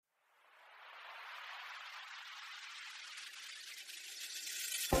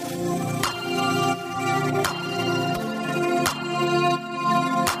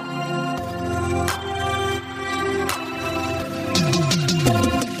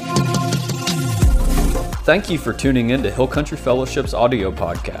Thank you for tuning in to Hill Country Fellowship's audio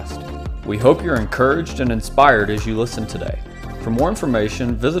podcast. We hope you're encouraged and inspired as you listen today. For more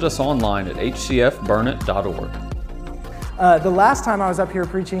information, visit us online at hcfburnett.org. The last time I was up here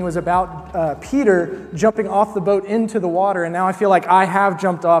preaching was about Peter jumping off the boat into the water, and now I feel like I have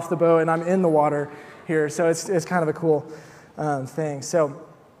jumped off the boat and I'm in the water here, so it's kind of a cool thing. So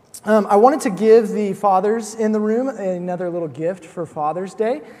I wanted to give the fathers in the room another little gift for Father's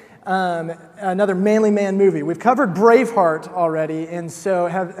Day. Another manly man movie. We've covered Braveheart already, and so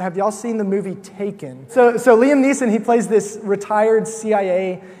have y'all seen the movie Taken? So Liam Neeson, he plays this retired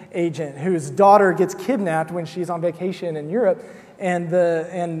CIA agent whose daughter gets kidnapped when she's on vacation in Europe,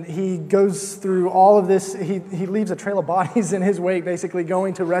 and he goes through all of this. He leaves a trail of bodies in his wake, basically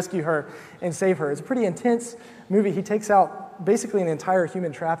going to rescue her and save her. It's a pretty intense movie. He takes out basically an entire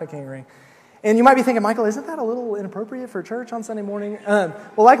human trafficking ring. And you might be thinking, Michael, isn't that a little inappropriate for church on Sunday morning? Well,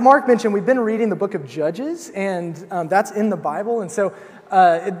 like Mark mentioned, we've been reading the book of Judges, and that's in the Bible. And so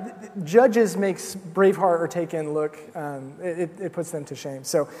Judges makes Braveheart or Taken look, it puts them to shame.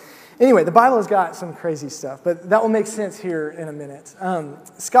 So anyway, the Bible has got some crazy stuff, but that will make sense here in a minute.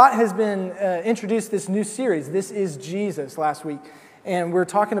 Scott has been introduced this new series, This is Jesus, last week. And we're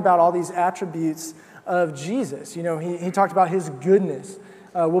talking about all these attributes of Jesus. You know, he talked about his goodness.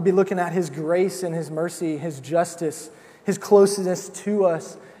 We'll be looking at his grace and his mercy, his justice, his closeness to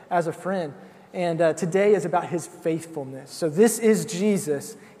us as a friend. And today is about his faithfulness. So this is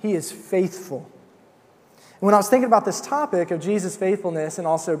Jesus. He is faithful. And when I was thinking about this topic of Jesus' faithfulness and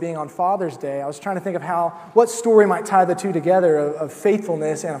also being on Father's Day, I was trying to think of what story might tie the two together of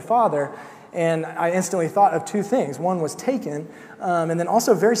faithfulness and a father. And I instantly thought of two things. One was Taken, and then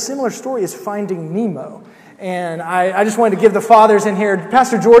also a very similar story is Finding Nemo. And I just wanted to give the fathers in here,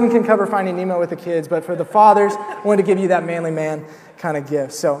 Pastor Jordan can cover Finding Nemo with the kids, but for the fathers, I wanted to give you that manly man kind of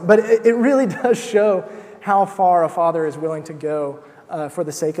gift. But it really does show how far a father is willing to go for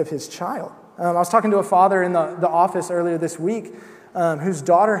the sake of his child. I was talking to a father in the office earlier this week whose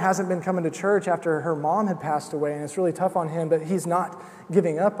daughter hasn't been coming to church after her mom had passed away, and it's really tough on him, but he's not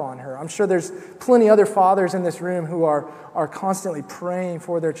giving up on her. I'm sure there's plenty other fathers in this room who are constantly praying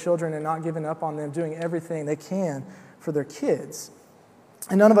for their children and not giving up on them, doing everything they can for their kids.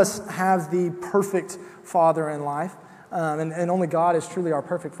 And none of us have the perfect father in life, and only God is truly our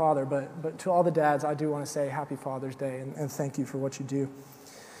perfect father, but to all the dads, I do want to say Happy Father's Day and thank you for what you do.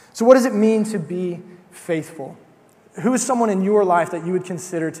 So what does it mean to be faithful? Who is someone in your life that you would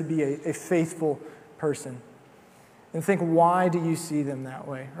consider to be a faithful person? And think, why do you see them that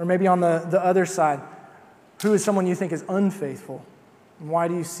way? Or maybe on the other side, who is someone you think is unfaithful? And why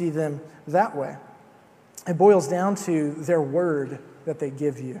do you see them that way? It boils down to their word that they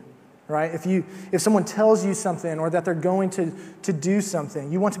give you, right? If someone tells you something or that they're going to do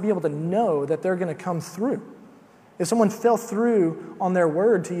something, you want to be able to know that they're going to come through. If someone fell through on their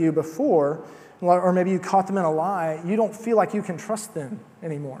word to you before, or maybe you caught them in a lie, you don't feel like you can trust them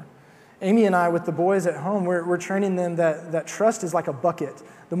anymore. Amy and I, with the boys at home, we're training them that trust is like a bucket.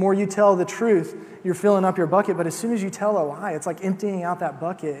 The more you tell the truth, you're filling up your bucket, but as soon as you tell a lie, it's like emptying out that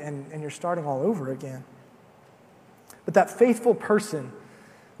bucket and you're starting all over again. But that faithful person,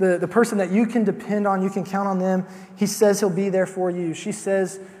 the person that you can depend on, you can count on them, he says he'll be there for you. She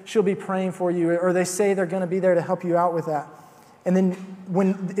says she'll be praying for you, or they say they're going to be there to help you out with that. And then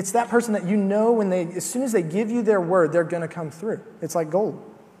when it's that person that you know, as soon as they give you their word, they're going to come through. It's like gold.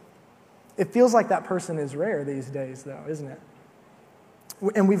 It feels like that person is rare these days, though, isn't it?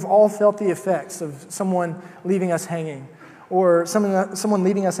 And we've all felt the effects of someone leaving us hanging, or someone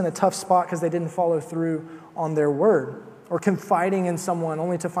leaving us in a tough spot because they didn't follow through on their word, or confiding in someone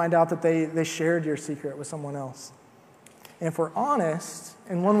only to find out that they shared your secret with someone else. And if we're honest,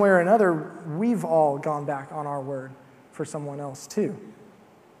 in one way or another, we've all gone back on our word for someone else too.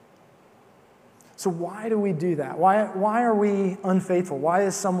 So why do we do that? Why are we unfaithful? Why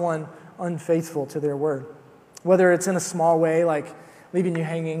is someone unfaithful to their word? Whether it's in a small way, like leaving you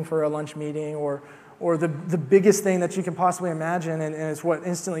hanging for a lunch meeting, or the biggest thing that you can possibly imagine, and it's what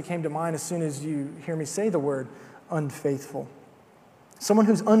instantly came to mind as soon as you hear me say the word unfaithful. Someone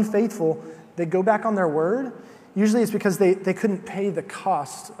who's unfaithful, they go back on their word. Usually it's because they couldn't pay the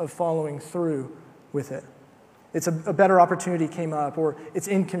cost of following through with it. It's a better opportunity came up, or it's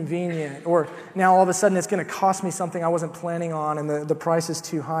inconvenient, or now all of a sudden it's going to cost me something I wasn't planning on and the price is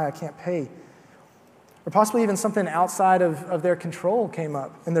too high, I can't pay. Or possibly even something outside of their control came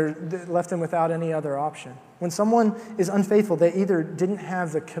up and they left them without any other option. When someone is unfaithful, they either didn't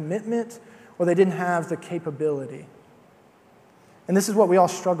have the commitment or they didn't have the capability. And this is what we all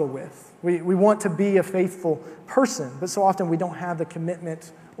struggle with. We want to be a faithful person, but so often we don't have the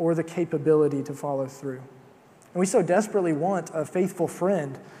commitment or the capability to follow through. And we so desperately want a faithful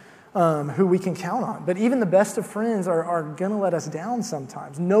friend who we can count on. But even the best of friends are going to let us down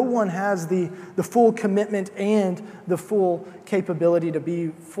sometimes. No one has the full commitment and the full capability to be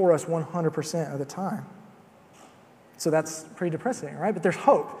for us 100% of the time. So that's pretty depressing, right? But there's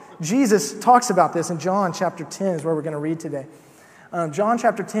hope. Jesus talks about this in John chapter 10 is where we're going to read today. John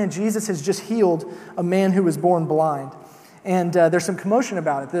chapter 10, Jesus has just healed a man who was born blind. And there's some commotion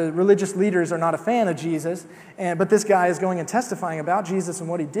about it. The religious leaders are not a fan of Jesus, but this guy is going and testifying about Jesus and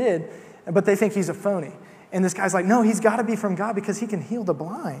what he did, but they think he's a phony. And this guy's like, no, he's got to be from God because he can heal the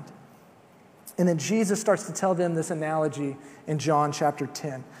blind. And then Jesus starts to tell them this analogy in John chapter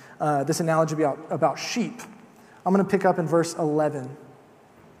 10, this analogy about sheep. I'm going to pick up in verse 11.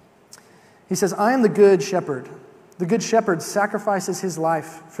 He says, I am the good shepherd. The good shepherd sacrifices his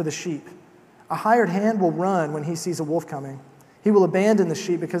life for the sheep. A hired hand will run when he sees a wolf coming. He will abandon the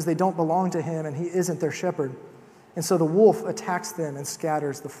sheep because they don't belong to him and he isn't their shepherd. And so the wolf attacks them and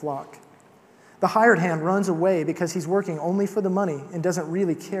scatters the flock. The hired hand runs away because he's working only for the money and doesn't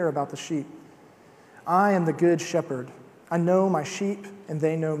really care about the sheep. I am the good shepherd. I know my sheep and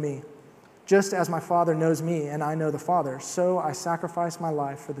they know me. Just as my Father knows me and I know the Father, so I sacrifice my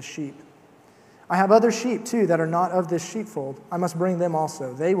life for the sheep. I have other sheep too that are not of this sheepfold. I must bring them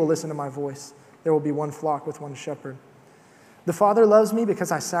also. They will listen to my voice. There will be one flock with one shepherd. The Father loves me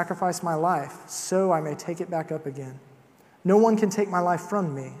because I sacrifice my life, so I may take it back up again. No one can take my life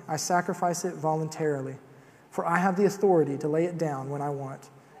from me. I sacrifice it voluntarily, for I have the authority to lay it down when I want,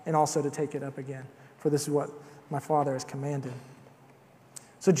 and also to take it up again, for this is what my Father has commanded.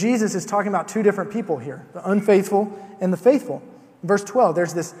 So Jesus is talking about two different people here, the unfaithful and the faithful. In verse 12,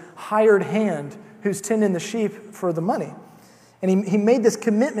 there's this hired hand who's tending the sheep for the money. And he made this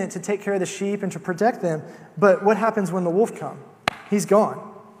commitment to take care of the sheep and to protect them. But what happens when the wolf comes? He's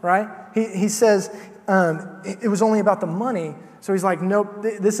gone, right? He says it was only about the money. So he's like, nope,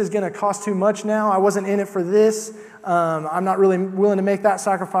 this is going to cost too much now. I wasn't in it for this. I'm not really willing to make that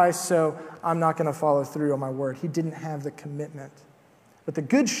sacrifice, so I'm not going to follow through on my word. He didn't have the commitment. But the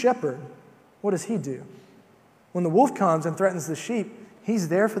good shepherd, what does he do? When the wolf comes and threatens the sheep, he's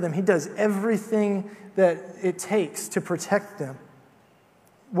there for them. He does everything that it takes to protect them.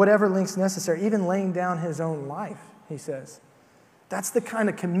 Whatever lengths necessary, even laying down his own life, he says. That's the kind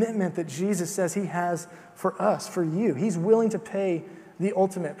of commitment that Jesus says he has for us, for you. He's willing to pay the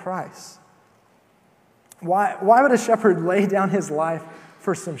ultimate price. Why would a shepherd lay down his life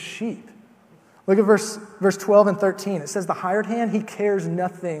for some sheep? Look at verse 12 and 13. It says the hired hand, he cares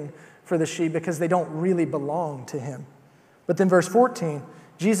nothing for the sheep because they don't really belong to him. But then verse 14,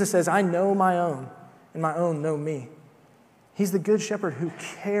 Jesus says, I know my own, and my own know me. He's the good shepherd who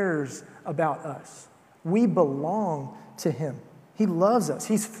cares about us. We belong to him. He loves us.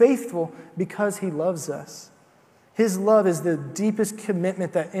 He's faithful because he loves us. His love is the deepest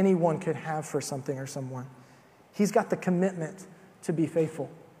commitment that anyone could have for something or someone. He's got the commitment to be faithful.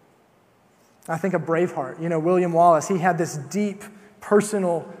 I think of Braveheart. William Wallace, he had this deep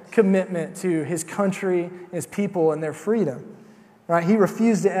personal commitment to his country, his people, and their freedom. Right? He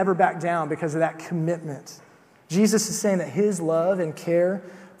refused to ever back down because of that commitment. Jesus is saying that his love and care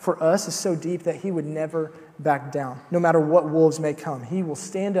for us is so deep that he would never back down. No matter what wolves may come, he will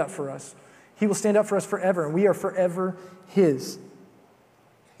stand up for us. He will stand up for us forever, and we are forever his,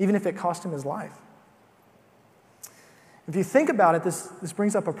 even if it cost him his life. If you think about it, this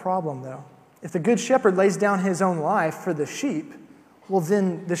brings up a problem, though. If the good shepherd lays down his own life for the sheep, well,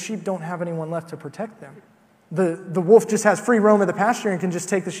 then the sheep don't have anyone left to protect them. The wolf just has free roam of the pasture and can just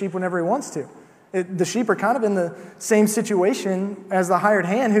take the sheep whenever he wants to. The sheep are kind of in the same situation as the hired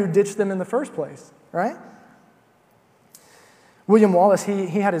hand who ditched them in the first place, right? William Wallace,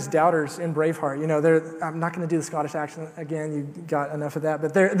 he had his doubters in Braveheart. I'm not going to do the Scottish accent again. You got enough of that.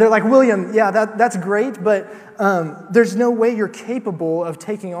 But they're like, William, yeah, that's great, but there's no way you're capable of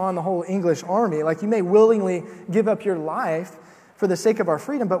taking on the whole English army. Like, you may willingly give up your life for the sake of our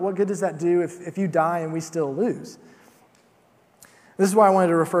freedom, but what good does that do if you die and we still lose? This is why I wanted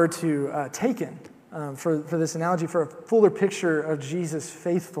to refer to Taken for this analogy, for a fuller picture of Jesus'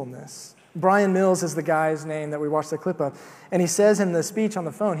 faithfulness. Brian Mills is the guy's name that we watched the clip of. And he says in the speech on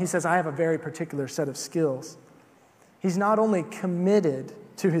the phone, he says, I have a very particular set of skills. He's not only committed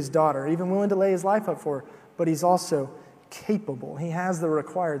to his daughter, even willing to lay his life up for her, but he's also capable. He has the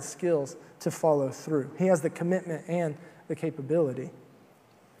required skills to follow through. He has the commitment and the capability.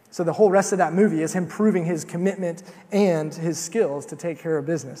 So the whole rest of that movie is him proving his commitment and his skills to take care of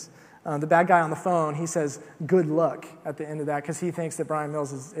business. The bad guy on the phone, he says, good luck at the end of that because he thinks that Brian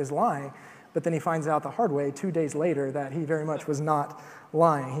Mills is lying. But then he finds out the hard way 2 days later that he very much was not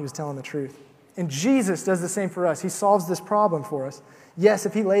lying. He was telling the truth. And Jesus does the same for us. He solves this problem for us. Yes,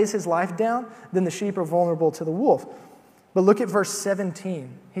 if he lays his life down, then the sheep are vulnerable to the wolf. But look at verse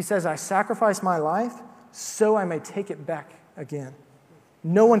 17. He says, I sacrifice my life so I may take it back again.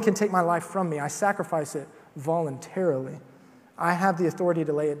 No one can take my life from me. I sacrifice it voluntarily. I have the authority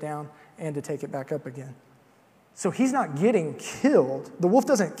to lay it down and to take it back up again. So he's not getting killed. The wolf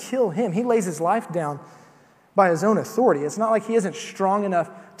doesn't kill him. He lays his life down by his own authority. It's not like he isn't strong enough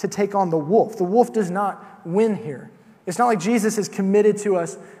to take on the wolf. The wolf does not win here. It's not like Jesus is committed to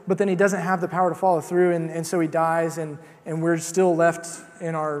us, but then he doesn't have the power to follow through, and so he dies, and we're still left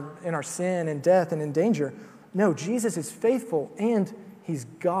in our sin and death and in danger. No, Jesus is faithful, and he's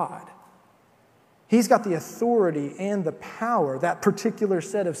God. He's got the authority and the power, that particular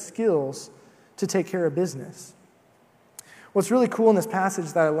set of skills, to take care of business. What's really cool in this passage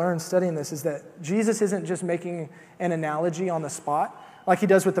that I learned studying this is that Jesus isn't just making an analogy on the spot, like he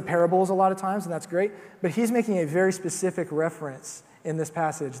does with the parables a lot of times, and that's great, but he's making a very specific reference in this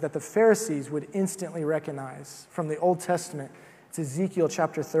passage that the Pharisees would instantly recognize from the Old Testament. It's Ezekiel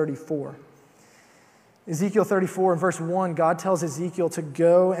chapter 34. Ezekiel 34 in verse 1, God tells Ezekiel to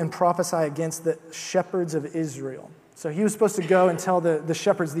go and prophesy against the shepherds of Israel. So he was supposed to go and tell the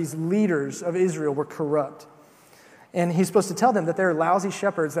shepherds, these leaders of Israel were corrupt. And he's supposed to tell them that they're lousy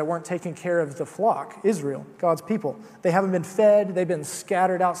shepherds that weren't taking care of the flock, Israel, God's people. They haven't been fed. They've been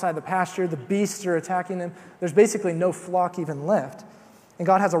scattered outside the pasture. The beasts are attacking them. There's basically no flock even left. And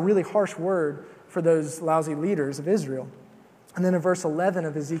God has a really harsh word for those lousy leaders of Israel. And then in verse 11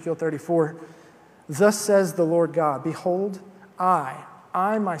 of Ezekiel 34, thus says the Lord God, behold, I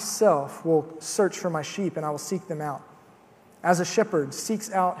myself will search for my sheep and I will seek them out. As a shepherd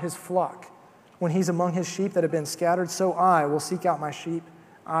seeks out his flock, when he's among his sheep that have been scattered, so I will seek out my sheep.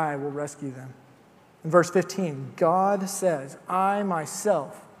 I will rescue them. In verse 15, God says, I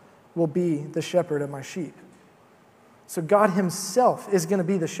myself will be the shepherd of my sheep. So God himself is going to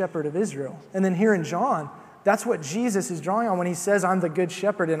be the shepherd of Israel. And then here in John, that's what Jesus is drawing on when he says, I'm the good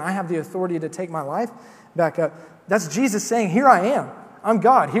shepherd and I have the authority to take my life back up. That's Jesus saying, here I am. I'm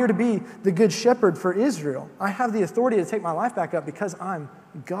God, here to be the good shepherd for Israel. I have the authority to take my life back up because I'm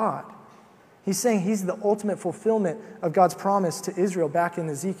God. He's saying he's the ultimate fulfillment of God's promise to Israel back in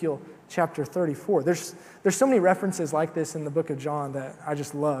Ezekiel chapter 34. There's so many references like this in the book of John that I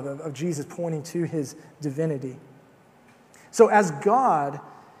just love, of Jesus pointing to his divinity. So as God,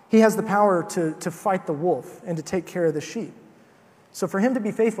 he has the power to fight the wolf and to take care of the sheep. So for him to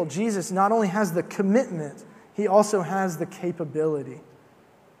be faithful, Jesus not only has the commitment, he also has the capability.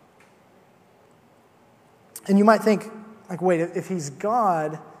 And you might think, like, wait, if he's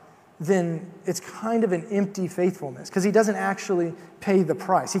God, then it's kind of an empty faithfulness because he doesn't actually pay the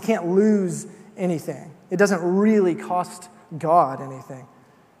price. He can't lose anything. It doesn't really cost God anything.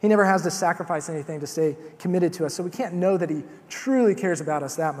 He never has to sacrifice anything to stay committed to us, so we can't know that he truly cares about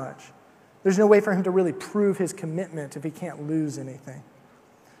us that much. There's no way for him to really prove his commitment if he can't lose anything.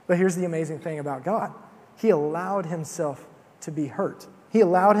 But here's the amazing thing about God. He allowed himself to be hurt. He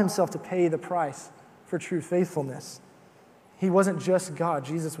allowed himself to pay the price for true faithfulness. He wasn't just God.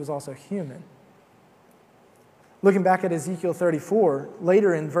 Jesus was also human. Looking back at Ezekiel 34,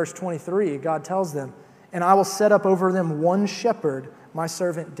 later in verse 23, God tells them, and I will set up over them one shepherd, my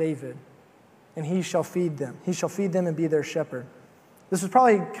servant David, and he shall feed them. He shall feed them and be their shepherd. This was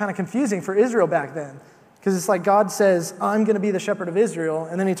probably kind of confusing for Israel back then, because it's like God says, I'm going to be the shepherd of Israel,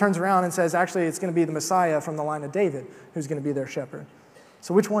 and then he turns around and says, actually, it's going to be the Messiah from the line of David who's going to be their shepherd.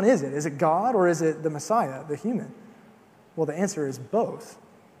 So which one is it? Is it God or is it the Messiah, the human? Well, the answer is both.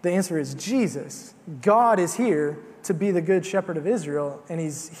 The answer is Jesus. God is here to be the good shepherd of Israel, and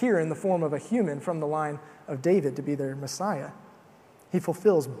he's here in the form of a human from the line of David to be their Messiah. He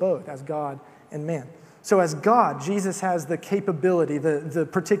fulfills both as God and man. So as God, Jesus has the capability, the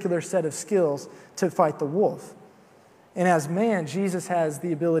particular set of skills to fight the wolf. And as man, Jesus has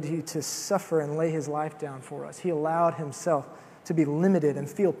the ability to suffer and lay his life down for us. He allowed himself to be limited and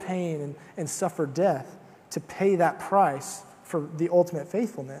feel pain and suffer death to pay that price for the ultimate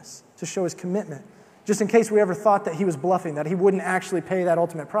faithfulness, to show his commitment. Just in case we ever thought that he was bluffing, that he wouldn't actually pay that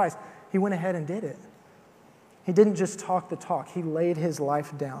ultimate price, he went ahead and did it. He didn't just talk the talk. He laid his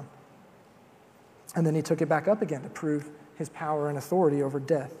life down. And then he took it back up again to prove his power and authority over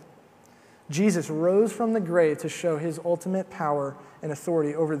death. Jesus rose from the grave to show his ultimate power and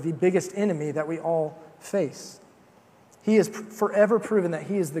authority over the biggest enemy that we all face. He has forever proven that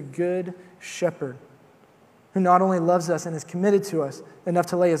he is the good shepherd who not only loves us and is committed to us enough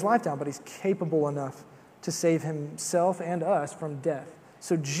to lay his life down, but he's capable enough to save himself and us from death.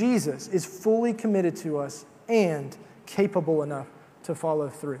 So Jesus is fully committed to us and capable enough to follow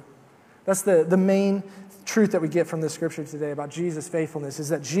through. That's the main truth that we get from the scripture today about Jesus' faithfulness, is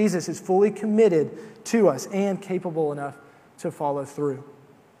that Jesus is fully committed to us and capable enough to follow through.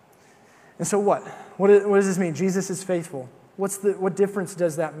 And so what? What does this mean? Jesus is faithful. What difference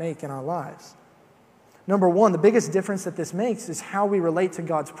does that make in our lives? Number one, the biggest difference that this makes is how we relate to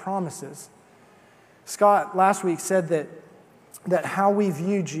God's promises. Scott last week said that how we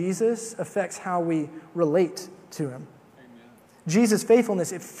view Jesus affects how we relate to him. Amen. Jesus'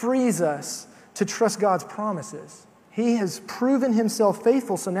 faithfulness, it frees us to trust God's promises. He has proven himself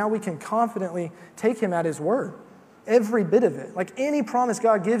faithful, so now we can confidently take him at his word. Every bit of it. Like any promise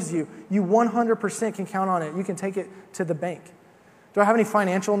God gives you, you 100% can count on it. You can take it to the bank. Do I have any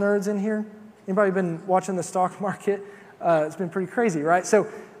financial nerds in here? Anybody been watching the stock market? It's been pretty crazy, right? So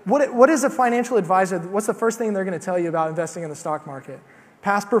what is a financial advisor? What's the first thing they're going to tell you about investing in the stock market?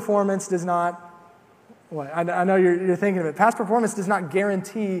 Past performance does not, I know you're thinking of it. Past performance does not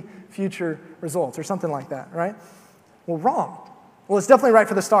guarantee future results or something like that, right? Well, wrong. Well, it's definitely right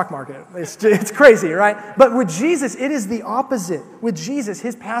for the stock market. It's crazy, right? But with Jesus, it is the opposite. With Jesus,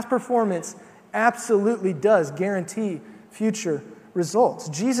 his past performance absolutely does guarantee future results.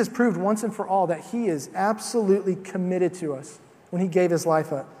 Jesus proved once and for all that he is absolutely committed to us when he gave his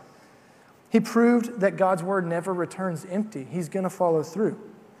life up. He proved that God's word never returns empty. He's going to follow through.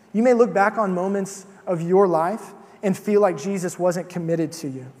 You may look back on moments of your life and feel like Jesus wasn't committed to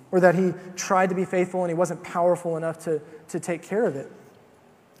you, or that he tried to be faithful and he wasn't powerful enough to take care of it.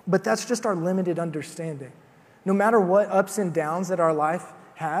 But that's just our limited understanding. No matter what ups and downs that our life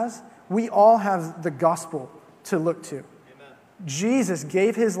has, we all have the gospel to look to. Amen. Jesus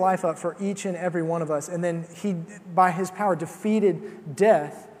gave his life up for each and every one of us, and then he, by his power, defeated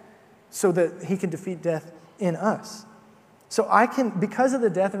death so that he can defeat death in us. So I can, because of the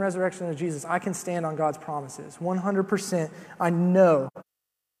death and resurrection of Jesus, I can stand on God's promises. 100%, I know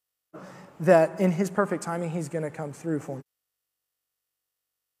that in his perfect timing, he's going to come through for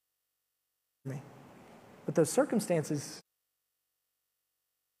me. But those circumstances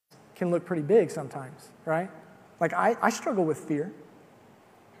can look pretty big sometimes, right? Like I struggle with fear.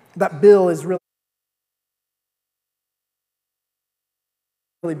 That bill is really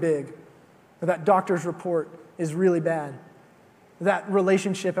big. Or that doctor's report is really bad. That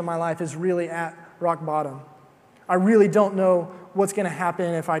relationship in my life is really at rock bottom. I really don't know what's going to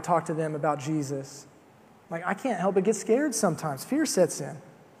happen if I talk to them about Jesus. Like, I can't help but get scared sometimes. Fear sets in.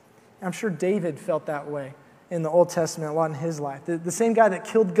 I'm sure David felt that way in the Old Testament a lot in his life. The same guy that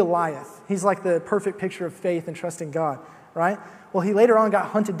killed Goliath. He's like the perfect picture of faith and trusting God, right? Well, he later on got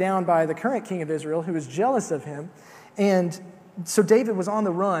hunted down by the current king of Israel who was jealous of him. And so David was on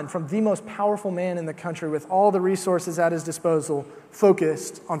the run from the most powerful man in the country with all the resources at his disposal,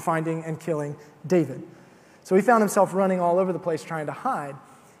 focused on finding and killing David. So he found himself running all over the place trying to hide,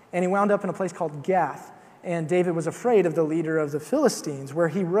 and he wound up in a place called Gath. And David was afraid of the leader of the Philistines, where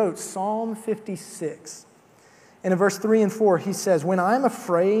he wrote Psalm 56. And in verse 3 and 4, he says, "When I am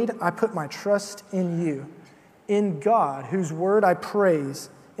afraid, I put my trust in you. In God, whose word I praise,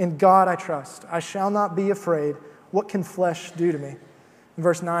 in God I trust. I shall not be afraid. What can flesh do to me?" In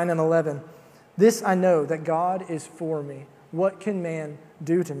verse 9 and 11, "This I know, that God is for me. What can man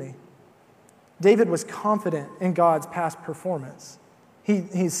do to me?" David was confident in God's past performance.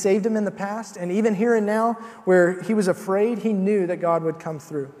 He saved him in the past, and even here and now, where he was afraid, he knew that God would come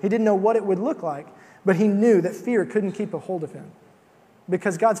through. He didn't know what it would look like, but he knew that fear couldn't keep a hold of him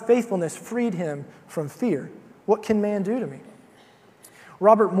because God's faithfulness freed him from fear. What can man do to me?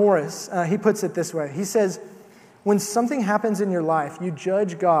 Robert Morris, he puts it this way. He says, when something happens in your life, you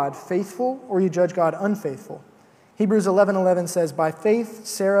judge God faithful or you judge God unfaithful. Hebrews 11:11 says, "By faith,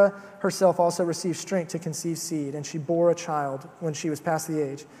 Sarah herself also received strength to conceive seed, and she bore a child when she was past the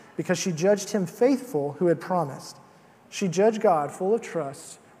age, because she judged him faithful who had promised." She judged God full of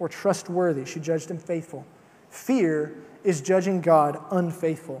trust or trustworthy. She judged him faithful. Fear is judging God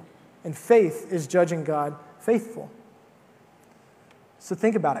unfaithful, and faith is judging God faithful. So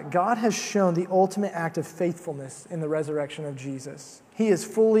think about it. God has shown the ultimate act of faithfulness in the resurrection of Jesus. He is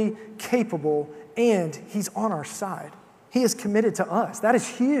fully capable, and he's on our side. He is committed to us. That is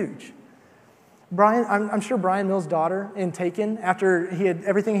huge. I'm sure Brian Mills' daughter in Taken, after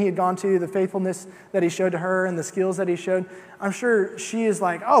everything he had gone to, the faithfulness that he showed to her and the skills that he showed, I'm sure she is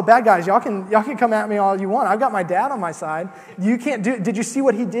like, "Oh, bad guys, y'all can come at me all you want. I've got my dad on my side. You can't do it." Did you see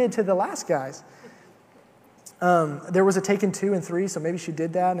what he did to the last guys? There was a Taken 2 and 3, so maybe she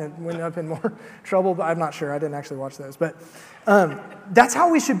did that and it went up in more trouble, but I'm not sure. I didn't actually watch those. But that's how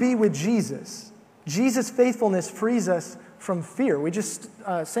we should be with Jesus. Jesus' faithfulness frees us from fear. We just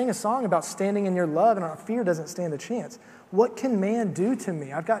sang a song about standing in your love, and our fear doesn't stand a chance. What can man do to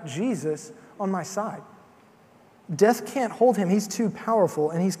me? I've got Jesus on my side. Death can't hold him. He's too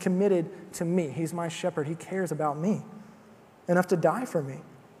powerful, and he's committed to me. He's my shepherd. He cares about me enough to die for me.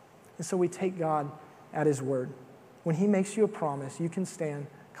 And so we take God at his word. When he makes you a promise, you can stand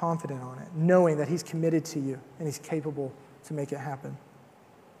confident on it, knowing that he's committed to you and he's capable to make it happen.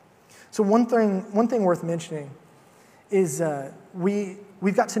 So one thing worth mentioning is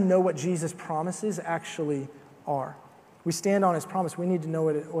we've got to know what Jesus' promises actually are. We stand on his promise. We need to know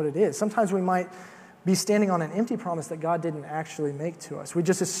what it is. Sometimes we might be standing on an empty promise that God didn't actually make to us. We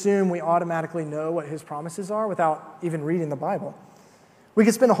just assume we automatically know what his promises are without even reading the Bible. We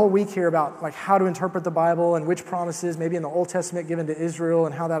could spend a whole week here about like how to interpret the Bible and which promises, maybe in the Old Testament given to Israel,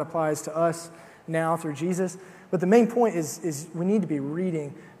 and how that applies to us now through Jesus. But the main point is we need to be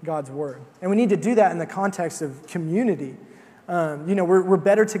reading God's word. And we need to do that in the context of community. We're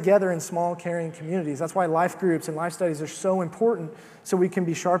better together in small, caring communities. That's why life groups and life studies are so important, so we can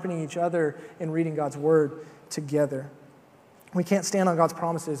be sharpening each other in reading God's word together. We can't stand on God's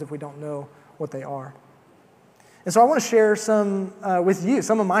promises if we don't know what they are. And so I want to share some with you,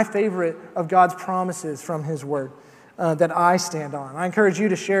 some of my favorite of God's promises from his word that I stand on. I encourage you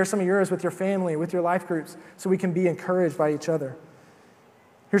to share some of yours with your family, with your life groups, so we can be encouraged by each other.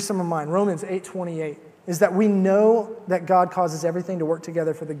 Here's some of mine. Romans 8:28 is that we know that God causes everything to work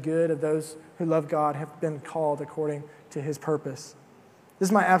together for the good of those who love God, have been called according to his purpose. This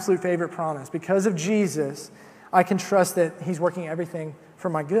is my absolute favorite promise. Because of Jesus, I can trust that he's working everything for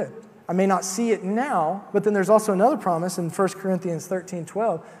my good. I may not see it now, but then there's also another promise in 1 Corinthians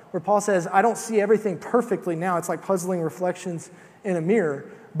 13:12 where Paul says, I don't see everything perfectly now. It's like puzzling reflections in a mirror.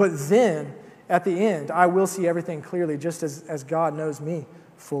 But then, at the end, I will see everything clearly, just as God knows me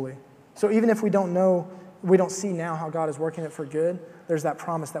fully. So even if we don't see now how God is working it for good, there's that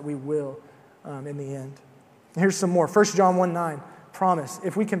promise that we will in the end. Here's some more. 1 John 1:9, promise.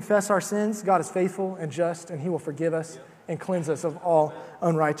 If we confess our sins, God is faithful and just, and he will forgive us and cleanse us of all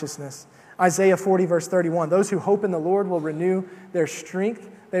unrighteousness. Isaiah 40, verse 31, those who hope in the Lord will renew their strength.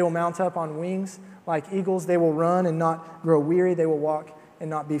 They will mount up on wings like eagles. They will run and not grow weary. They will walk and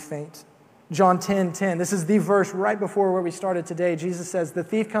not be faint. John 10:10, this is the verse right before where we started today. Jesus says, the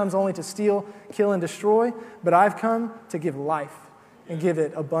thief comes only to steal, kill, and destroy, but I've come to give life and give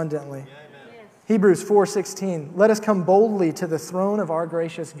it abundantly. Yes. Hebrews 4:16, let us come boldly to the throne of our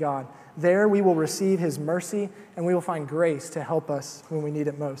gracious God. There we will receive his mercy, and we will find grace to help us when we need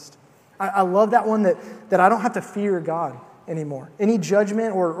it most. I love that one, that I don't have to fear God anymore. Any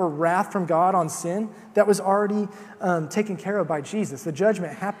judgment or wrath from God on sin, that was already taken care of by Jesus. The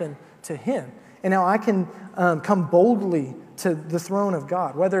judgment happened to him. And now I can come boldly to the throne of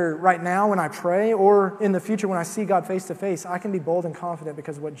God. Whether right now when I pray or in the future when I see God face to face, I can be bold and confident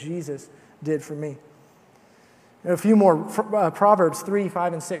because of what Jesus did for me. A few more. Proverbs 3,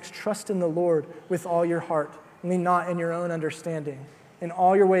 5, and 6. Trust in the Lord with all your heart. Lean not in your own understanding. In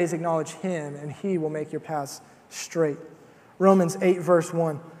all your ways acknowledge him, and he will make your paths straight. Romans 8, verse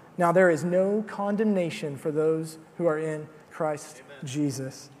 1. Now there is no condemnation for those who are in Christ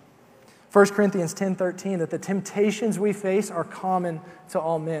Jesus. 1 Corinthians 10:13, that the temptations we face are common to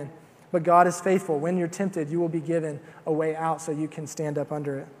all men. But God is faithful. When you're tempted, you will be given a way out so you can stand up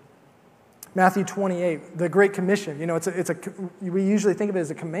under it. Matthew 28, the Great Commission. We usually think of it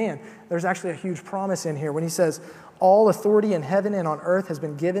as a command. There's actually a huge promise in here when he says, all authority in heaven and on earth has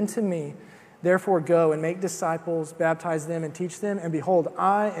been given to me. Therefore go and make disciples, baptize them and teach them. And behold,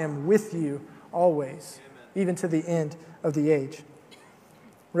 I am with you always, even to the end of the age.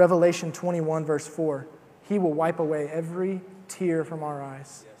 Revelation 21, verse 4. He will wipe away every tear from our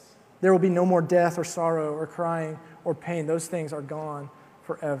eyes. Yes. There will be no more death or sorrow or crying or pain. Those things are gone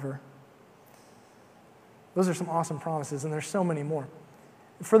forever. Those are some awesome promises, and there's so many more.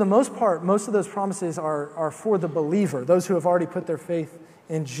 For the most part, most of those promises are for the believer, those who have already put their faith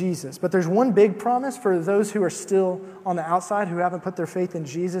in Jesus. But there's one big promise for those who are still on the outside, who haven't put their faith in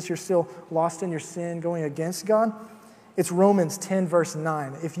Jesus. You're still lost in your sin, going against God. It's Romans 10, verse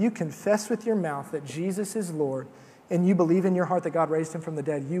 9. If you confess with your mouth that Jesus is Lord, and you believe in your heart that God raised him from the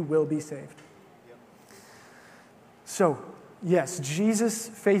dead, you will be saved. Yep. So, yes, Jesus'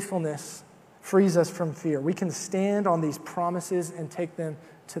 faithfulness frees us from fear. We can stand on these promises and take them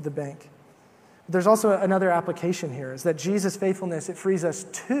to the bank. There's also another application here, is that Jesus' faithfulness, it frees us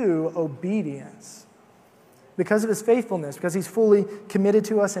to obedience. Because of his faithfulness, because he's fully committed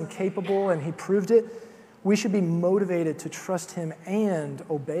to us and capable, and he proved it, we should be motivated to trust him and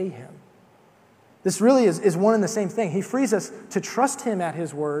obey him. This really is one and the same thing. He frees us to trust him at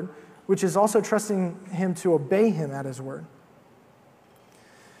his word, which is also trusting him to obey him at his word.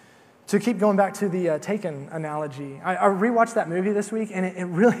 To keep going back to the Taken analogy, I rewatched that movie this week, and it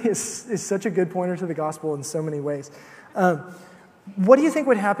really is such a good pointer to the gospel in so many ways. What do you think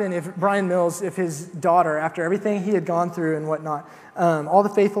would happen if Brian Mills, if his daughter, after everything he had gone through and whatnot, all the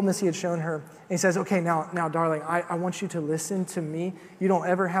faithfulness he had shown her, and he says, okay, now, darling, I want you to listen to me. You don't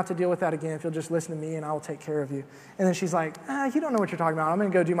ever have to deal with that again if you'll just listen to me, and I will take care of you. And then she's like, you don't know what you're talking about. I'm going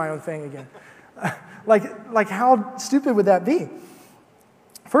to go do my own thing again. Like how stupid would that be?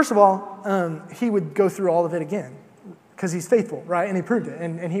 First of all, he would go through all of it again because he's faithful, right? And he proved it.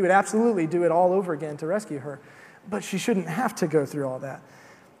 And he would absolutely do it all over again to rescue her. But she shouldn't have to go through all that.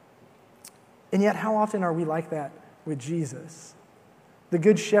 And yet, how often are we like that with Jesus? The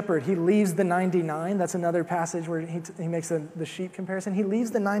Good Shepherd, he leaves the 99. That's another passage where he makes the sheep comparison. He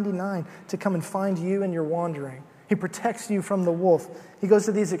leaves the 99 to come and find you in your wandering. He protects you from the wolf. He goes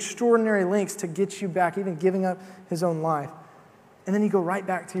to these extraordinary lengths to get you back, even giving up his own life. And then you go right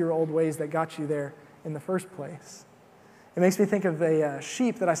back to your old ways that got you there in the first place. It makes me think of a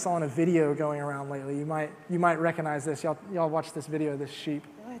sheep that I saw in a video going around lately. You might recognize this. Y'all watch this video of this sheep.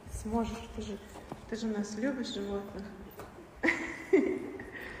 Давай, ты сможешь, ты же у нас любишь животных.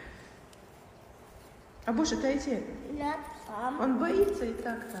 А Буш, отойди. Он боится и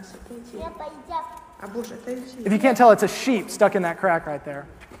так нас, отойди. А Буш, отойди. If you can't tell, it's a sheep stuck in that crack right there.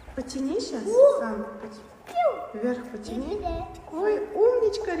 Потяни сейчас, сам. Вверх потяни. Ой,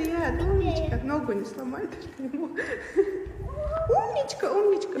 умничка, Риад, умничка. Ногу не сломай только ему. Умничка.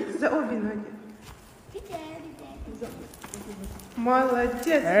 За обе ноги.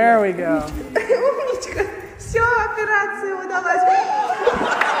 Молодец. There we go. Умничка. Все, операция удалась.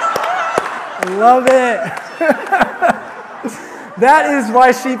 I love it. That is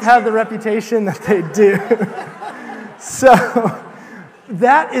why sheep have the reputation that they do. So,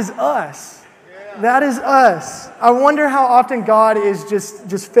 that is us. That is us. I wonder how often God is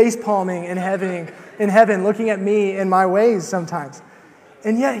just face-palming in heaven, looking at me and my ways sometimes.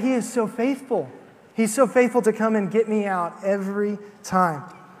 And yet He is so faithful. He's so faithful to come and get me out every time.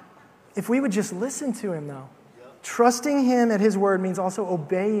 If we would just listen to Him, though. Trusting Him at His word means also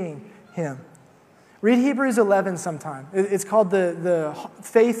obeying Him. Read Hebrews 11 sometime. It's called the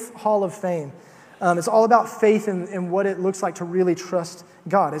Faith Hall of Fame. It's all about faith and what it looks like to really trust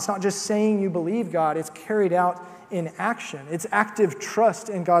God. It's not just saying you believe God, it's carried out in action. It's active trust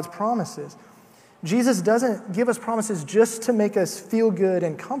in God's promises. Jesus doesn't give us promises just to make us feel good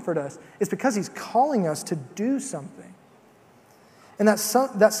and comfort us. It's because He's calling us to do something. And that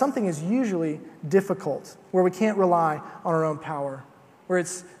something is usually difficult, where we can't rely on our own power, where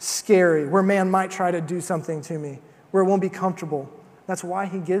it's scary, where man might try to do something to me, where it won't be comfortable. That's why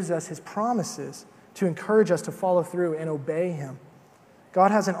He gives us His promises, to encourage us to follow through and obey Him.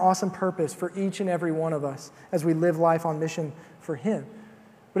 God has an awesome purpose for each and every one of us as we live life on mission for Him.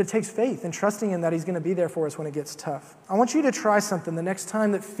 But it takes faith and trusting Him that He's going to be there for us when it gets tough. I want you to try something the next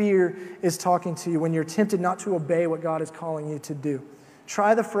time that fear is talking to you, when you're tempted not to obey what God is calling you to do.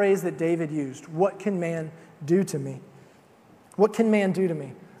 Try the phrase that David used, "What can man do to me?" What can man do to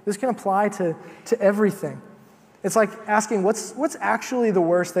me? This can apply to everything. It's like asking, what's actually the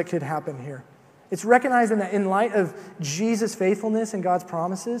worst that could happen here? It's recognizing that in light of Jesus' faithfulness and God's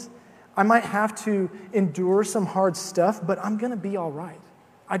promises, I might have to endure some hard stuff, but I'm going to be all right.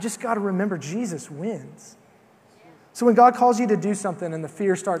 I just got to remember Jesus wins. So when God calls you to do something and the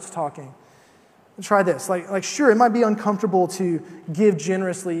fear starts talking, try this. Like sure, it might be uncomfortable to give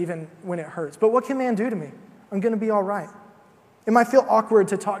generously even when it hurts, but what can man do to me? I'm going to be all right. It might feel awkward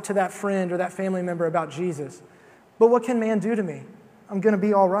to talk to that friend or that family member about Jesus, but what can man do to me? I'm going to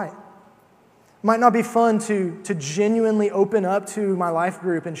be all right. It might not be fun to genuinely open up to my life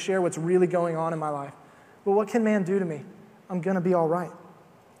group and share what's really going on in my life, but what can man do to me? I'm going to be all right.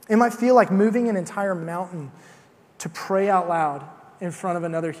 It might feel like moving an entire mountain to pray out loud in front of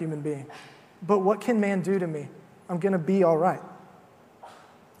another human being, but what can man do to me? I'm going to be all right.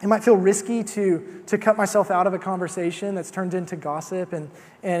 It might feel risky to cut myself out of a conversation that's turned into gossip, and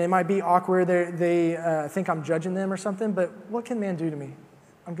it might be awkward. They think I'm judging them or something, but what can man do to me?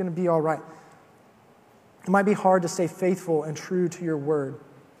 I'm going to be all right. It might be hard to stay faithful and true to your word,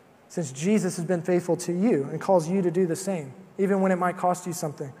 since Jesus has been faithful to you and calls you to do the same, even when it might cost you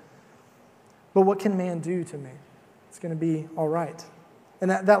something. But what can man do to me? It's going to be all right.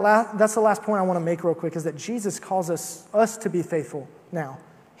 And that's the last point I want to make real quick, is that Jesus calls us to be faithful now.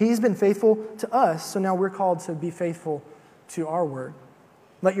 He's been faithful to us, so now we're called to be faithful to our word.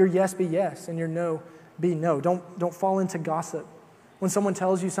 Let your yes be yes and your no be no. Don't fall into gossip. When someone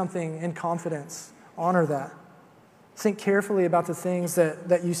tells you something in confidence, honor that. Think carefully about the things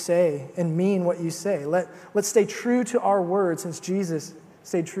that you say and mean what you say. Let's stay true to our word, since Jesus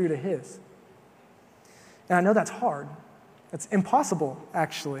stayed true to his. And I know that's hard. It's impossible,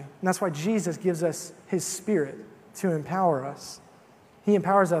 actually. And that's why Jesus gives us his Spirit to empower us. He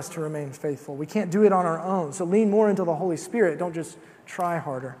empowers us to remain faithful. We can't do it on our own. So lean more into the Holy Spirit. Don't just try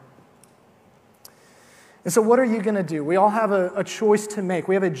harder. And so what are you going to do? We all have a choice to make.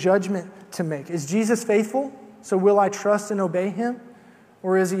 We have a judgment to make. Is Jesus faithful? So will I trust and obey him?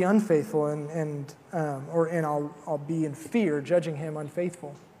 Or is he unfaithful and I'll be in fear judging him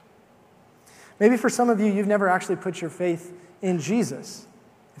unfaithful? Maybe for some of you, you've never actually put your faith in Jesus.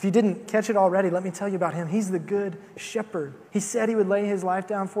 If you didn't catch it already, let me tell you about him. He's the good shepherd. He said he would lay his life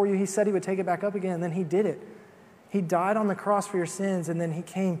down for you. He said he would take it back up again, and then he did it. He died on the cross for your sins, and then he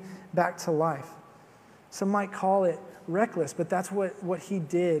came back to life. Some might call it reckless, but that's what he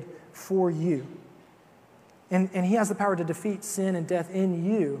did for you. And he has the power to defeat sin and death in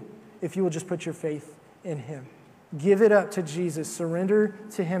you if you will just put your faith in him. Give it up to Jesus. Surrender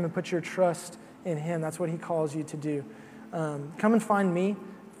to him and put your trust in him. That's what he calls you to do. Come and find me.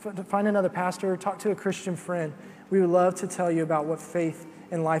 Find another pastor. Talk to a Christian friend. We would love to tell you about what faith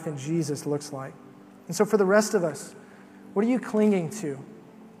and life in Jesus looks like. And so for the rest of us, what are you clinging to?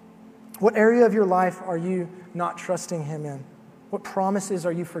 What area of your life are you not trusting him in? What promises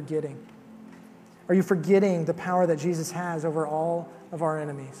are you forgetting? Are you forgetting the power that Jesus has over all of our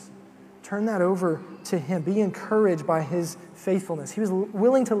enemies? Turn that over to him. Be encouraged by his faithfulness. He was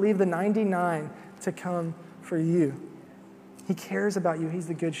willing to leave the 99 to come for you. He cares about you. He's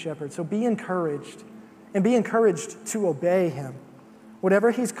the good shepherd. So be encouraged, and be encouraged to obey him.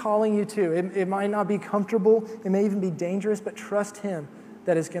 Whatever he's calling you to, it might not be comfortable, it may even be dangerous, but trust him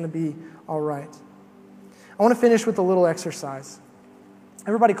that it's going to be all right. I want to finish with a little exercise.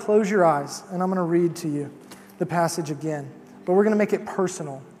 Everybody close your eyes, and I'm going to read to you the passage again, but we're going to make it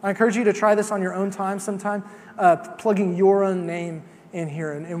personal. I encourage you to try this on your own time sometime, plugging your own name in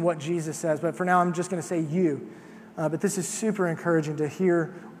here and what Jesus says. But for now, I'm just going to say you. But this is super encouraging to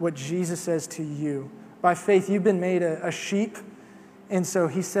hear what Jesus says to you. By faith, you've been made a sheep, and so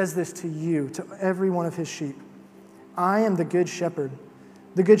he says this to you, to every one of his sheep. I am the good shepherd.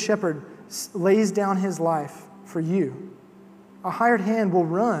 The good shepherd lays down his life for you. A hired hand will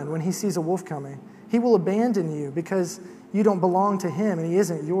run when he sees a wolf coming. He will abandon you because you don't belong to him and he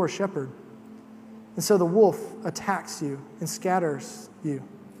isn't your shepherd. And so the wolf attacks you and scatters you.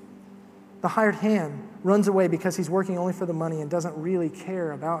 The hired hand runs away because he's working only for the money and doesn't really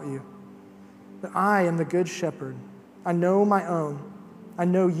care about you. But I am the good shepherd. I know my own. I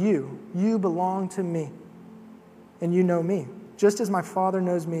know you. You belong to me. And you know me. Just as my Father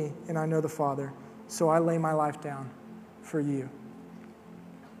knows me and I know the Father, so I lay my life down for you.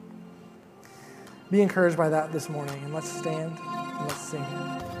 Be encouraged by that this morning, and let's stand and let's sing.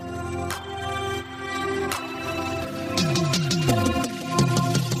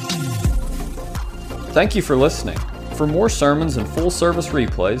 Thank you for listening. For more sermons and full service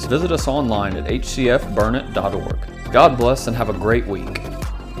replays, visit us online at hcfburnett.org. God bless and have a great week.